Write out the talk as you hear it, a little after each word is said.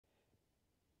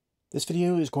This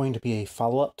video is going to be a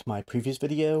follow-up to my previous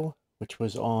video, which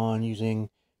was on using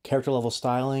character level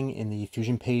styling in the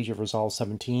Fusion page of Resolve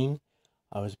 17.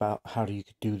 It was about how you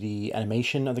could do the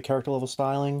animation of the character level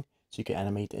styling, so you could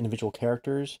animate the individual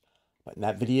characters. But in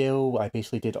that video, I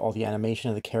basically did all the animation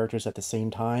of the characters at the same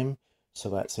time, so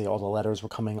that, say, all the letters were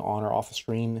coming on or off the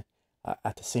screen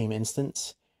at the same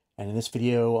instance. And in this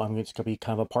video, it's going to be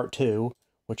kind of a part 2,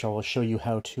 which I will show you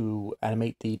how to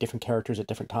animate the different characters at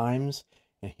different times.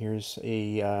 And here's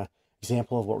a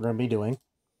example of what we're going to be doing.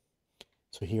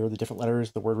 So here are the different letters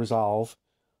of the word resolve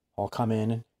all come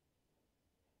in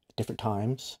at different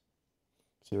times.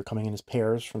 So they're coming in as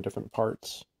pairs from different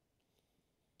parts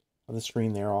of the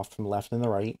screen there, off from the left and the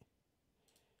right.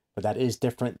 But that is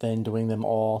different than doing them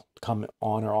all come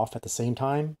on or off at the same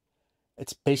time.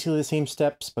 It's basically the same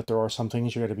steps, but there are some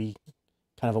things you're going to be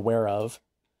kind of aware of.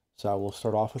 So we'll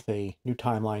start off with a new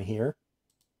timeline here.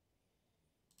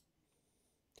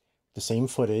 The same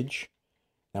footage.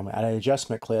 Now I'm going to add an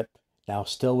adjustment clip. Now,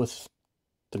 still with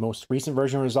the most recent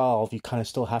version of Resolve, you kind of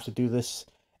still have to do this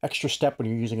extra step when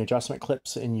you're using adjustment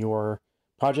clips in your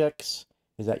projects,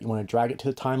 is that you want to drag it to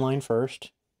the timeline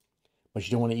first, but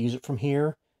you don't want to use it from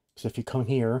here, because if you come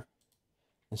here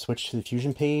and switch to the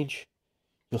Fusion page,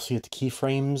 you'll see that the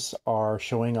keyframes are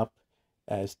showing up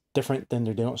as different than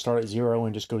they don't start at 0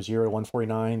 and just go 0 to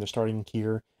 149. They're starting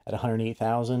here at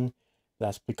 108,000.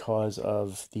 That's because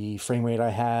of the frame rate I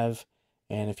have.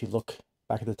 And if you look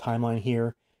back at the timeline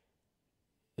here,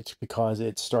 it's because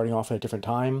it's starting off at a different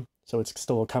time. So it's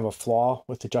still kind of a flaw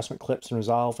with adjustment clips in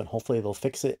Resolve, and hopefully they'll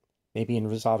fix it maybe in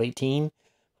Resolve 18.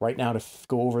 Right now, to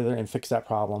go over there and fix that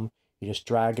problem, you just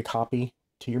drag a copy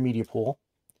to your media pool,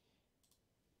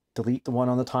 delete the one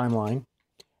on the timeline,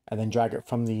 and then drag it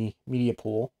from the media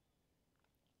pool.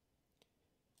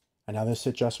 And now this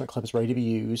adjustment clip is ready to be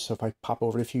used. So if I pop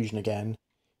over to Fusion again,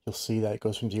 you'll see that it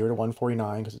goes from 0 to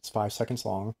 149 because it's 5 seconds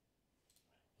long.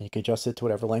 And you can adjust it to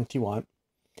whatever length you want.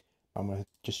 I'm going to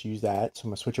just use that. So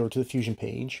I'm going to switch over to the Fusion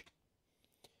page.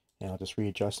 And I'll just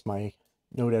readjust my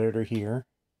node editor here.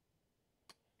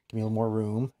 Give me a little more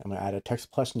room. I'm going to add a Text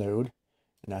Plus node.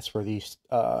 And that's where the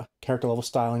character level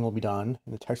styling will be done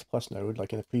in the Text Plus node,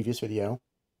 like in the previous video.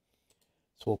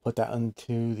 So we'll put that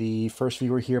into the first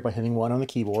viewer here by hitting 1 on the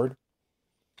keyboard.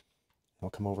 I'll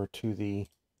come over to the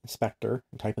inspector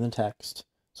and type in the text.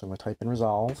 So I'm going to type in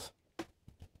Resolve.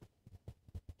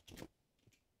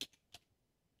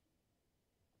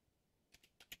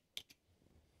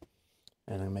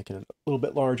 And I'm making it a little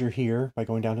bit larger here by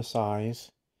going down to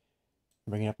size.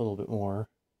 Bring it up a little bit more.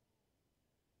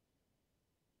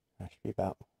 That should be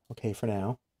about okay for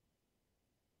now.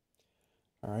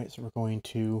 All right, so we're going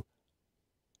to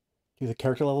do the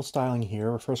character level styling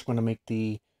here. We're first going to make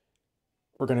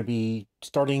we're going to be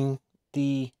starting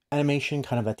the animation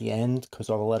kind of at the end, because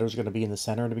all the letters are going to be in the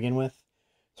center to begin with.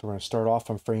 So we're going to start off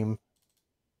on frame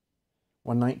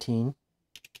 119. So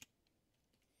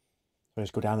I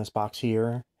just go down this box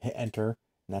here, hit enter,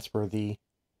 and that's where the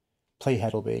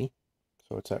playhead will be.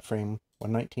 So it's at frame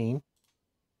 119.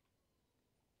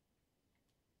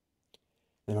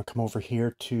 Then we'll come over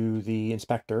here to the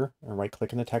inspector and right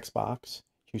click in the text box,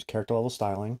 choose character level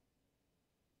styling.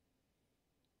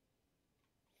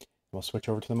 We'll switch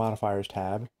over to the modifiers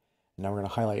tab. And now we're going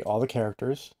to highlight all the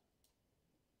characters.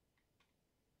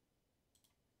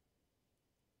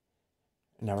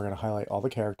 And now we're going to highlight all the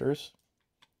characters.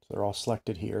 So they're all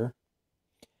selected here.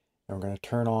 And we're going to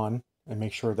turn on and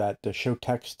make sure that the show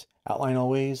text outline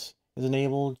always is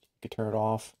enabled. You can turn it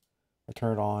off or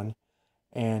turn it on.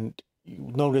 And you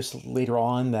notice later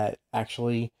on that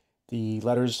actually the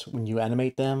letters, when you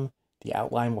animate them, the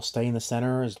outline will stay in the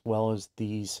center as well as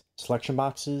these selection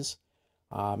boxes.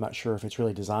 I'm not sure if it's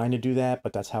really designed to do that,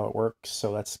 but that's how it works.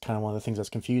 So that's kind of one of the things that's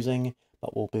confusing,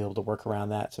 but we'll be able to work around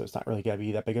that. So it's not really going to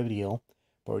be that big of a deal,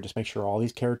 but we'll just make sure all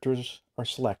these characters are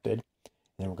selected. And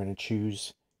then we're going to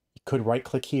choose, you could right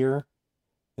click here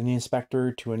in the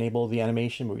inspector to enable the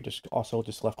animation, but we just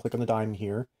left click on the diamond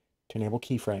here to enable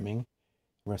keyframing.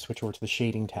 We're going to switch over to the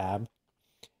shading tab.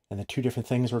 And the two different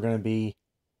things we're going to be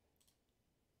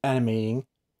animating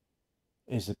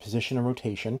is the position and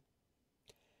rotation.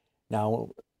 Now,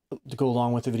 to go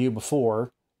along with the video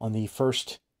before, on the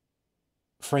first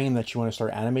frame that you want to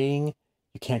start animating,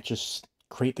 you can't just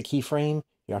create the keyframe.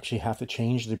 You actually have to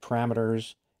change the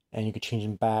parameters, and you could change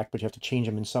them back, but you have to change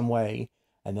them in some way.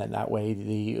 And then that way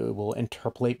it will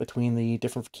interpolate between the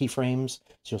different keyframes,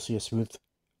 so you'll see a smooth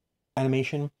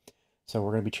animation. So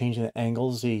we're going to be changing the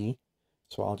angle Z.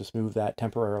 So I'll just move that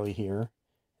temporarily here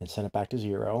and send it back to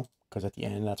 0, because at the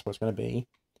end, that's what it's going to be.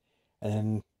 And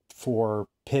then for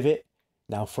pivot,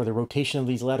 now for the rotation of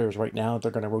these letters, right now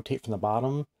they're going to rotate from the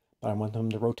bottom, but I want them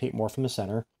to rotate more from the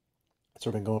center. So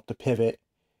we're going to go up to pivot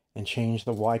and change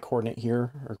the Y coordinate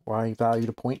here, or Y value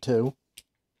to 0.2.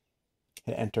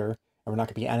 Hit enter. And we're not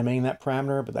going to be animating that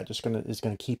parameter, but that just is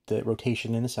going to keep the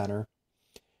rotation in the center.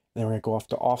 Then we're going to go off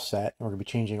to offset, and we're going to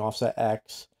be changing offset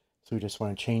X. So we just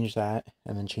want to change that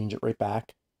and then change it right back.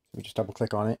 So we just double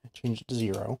click on it, change it to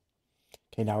 0.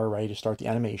 Okay, now we're ready to start the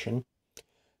animation.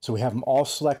 So we have them all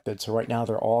selected. So right now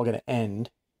they're all going to end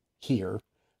here.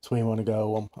 So we want to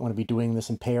go, I'm going to be doing this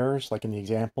in pairs, like in the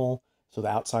example. So the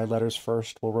outside letters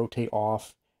first will rotate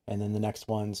off, and then the next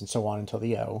ones, and so on until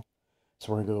the O.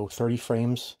 So we're going to go 30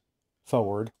 frames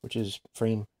forward, which is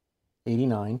frame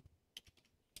 89.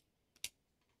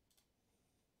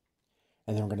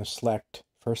 And then we're going to select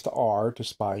first the R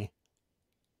just by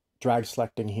drag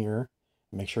selecting here.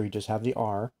 Make sure you just have the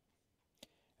R.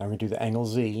 And we're going to do the angle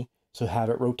Z. So have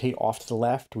it rotate off to the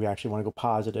left. We actually want to go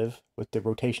positive with the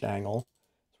rotation angle.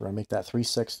 So we're going to make that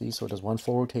 360 so it does one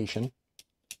full rotation.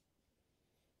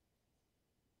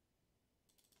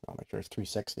 I'll make sure it's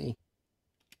 360.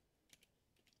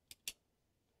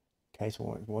 Okay, so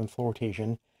one full rotation.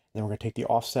 And then we're going to take the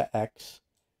offset X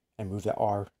and move the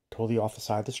R totally off the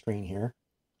side of the screen here.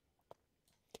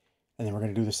 And then we're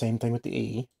going to do the same thing with the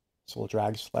E. So we'll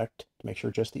drag select to make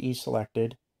sure just the E is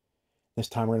selected. This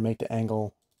time we're going to make the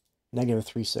angle negative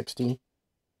 360.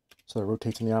 So it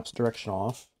rotates in the opposite direction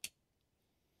off.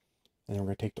 And then we're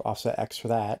going to take the offset X for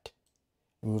that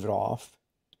and move it off.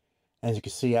 As you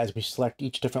can see, as we select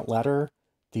each different letter,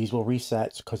 these will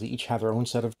reset because they each have their own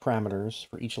set of parameters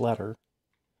for each letter.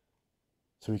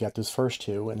 So we got those first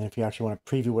two, and then if you actually want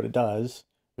to preview what it does,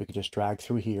 we could just drag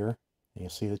through here, and you'll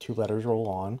see the two letters roll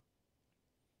on.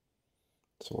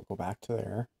 So we'll go back to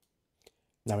there.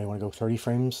 Now we want to go 30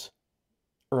 frames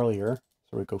earlier,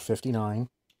 so we go 59.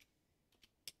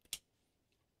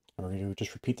 And we're going to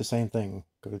just repeat the same thing.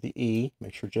 Go to the E,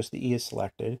 make sure just the E is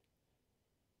selected.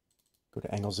 Go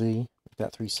to angle Z, make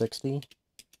that 360.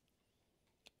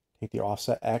 Take the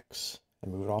offset X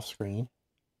and move it off screen.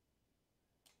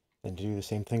 Then do the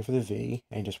same thing for the V,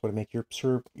 and you just want to make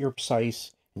you're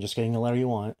precise and just getting the letter you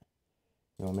want.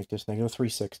 And we'll make this negative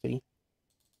 360.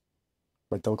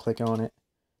 Right double click on it,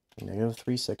 negative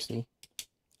 360,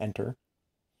 enter.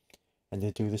 And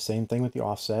then do the same thing with the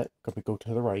offset. We go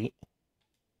to the right.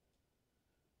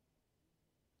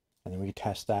 And then we can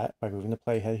test that by moving the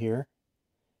playhead here.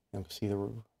 And we'll see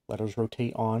the letters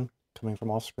rotate on, coming from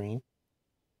off screen.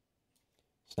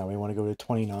 So now we want to go to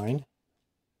 29.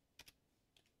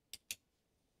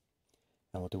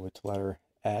 And we'll do it to letter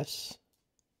S.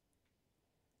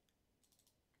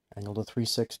 Angle to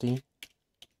 360.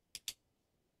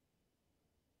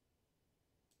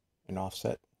 And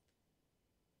offset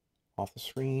off the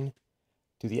screen.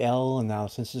 Do the L, and now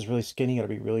since it's really skinny, you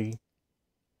gotta be really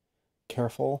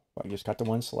careful. I just got the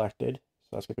one selected.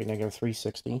 So that's going to be negative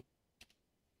 360.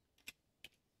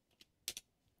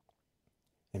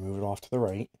 And move it off to the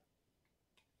right.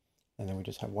 And then we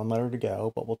just have one letter to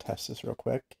go, but we'll test this real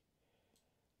quick.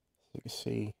 So you can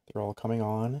see they're all coming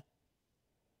on.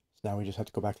 So now we just have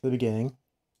to go back to the beginning.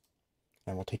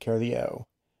 And we'll take care of the O.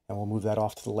 And we'll move that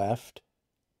off to the left.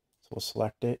 So we'll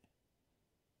select it.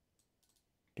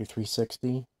 Do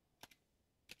 360.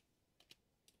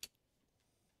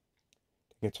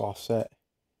 Take its offset.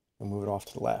 And move it off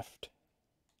to the left.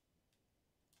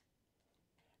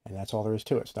 And that's all there is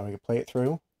to it. So now we can play it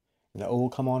through. And the O will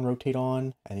come on, rotate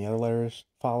on, and the other letters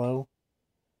follow.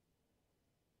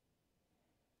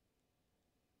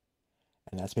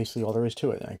 And that's basically all there is to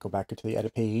it. And I go back into the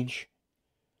edit page.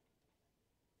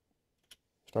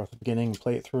 Start at the beginning and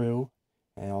play it through.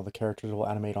 And all the characters will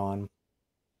animate on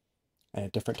and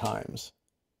at different times.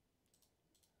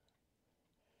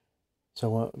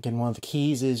 So again, one of the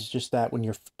keys is just that when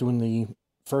you're doing the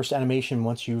first animation,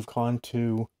 once you've gone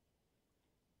to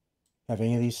have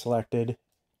any of these selected,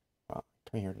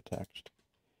 come here to text,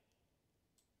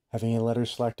 have any letters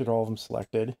selected, all of them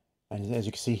selected, and as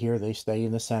you can see here, they stay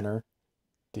in the center.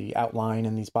 The outline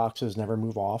in these boxes never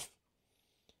move off,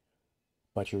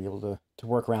 but you're able to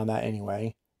work around that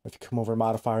anyway. If you come over to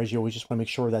modifiers, you always just want to make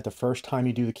sure that the first time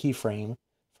you do the keyframe,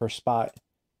 first spot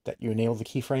that you enable the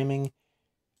keyframing,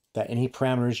 that any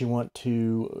parameters you want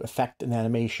to affect in the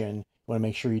animation, you want to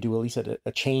make sure you do at least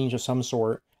a change of some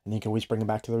sort, and then you can always bring them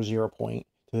back to their 0 point,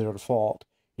 to their default.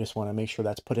 You just want to make sure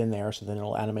that's put in there so then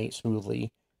it'll animate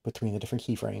smoothly between the different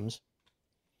keyframes.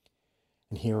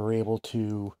 And here we're able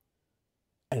to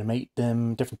animate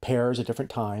them different pairs at different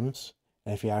times.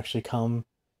 And if you actually come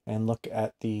and look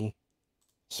at the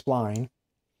spline,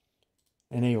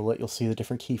 enable it, you'll see the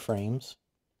different keyframes.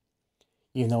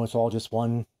 Even though it's all just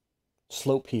one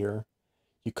slope here,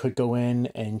 you could go in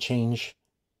and change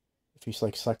If you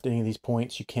select any of these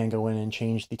points, you can go in and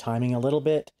change the timing a little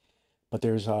bit, but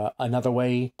there's another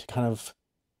way to kind of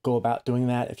go about doing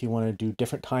that if you want to do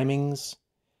different timings,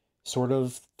 sort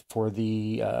of, for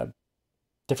the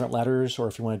different letters, or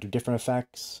if you want to do different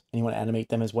effects and you want to animate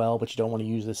them as well, but you don't want to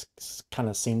use this kind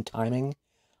of same timing.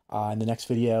 In the next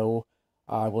video,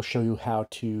 I will show you how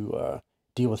to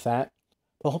deal with that.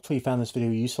 But hopefully you found this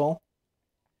video useful,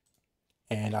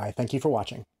 and I thank you for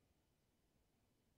watching.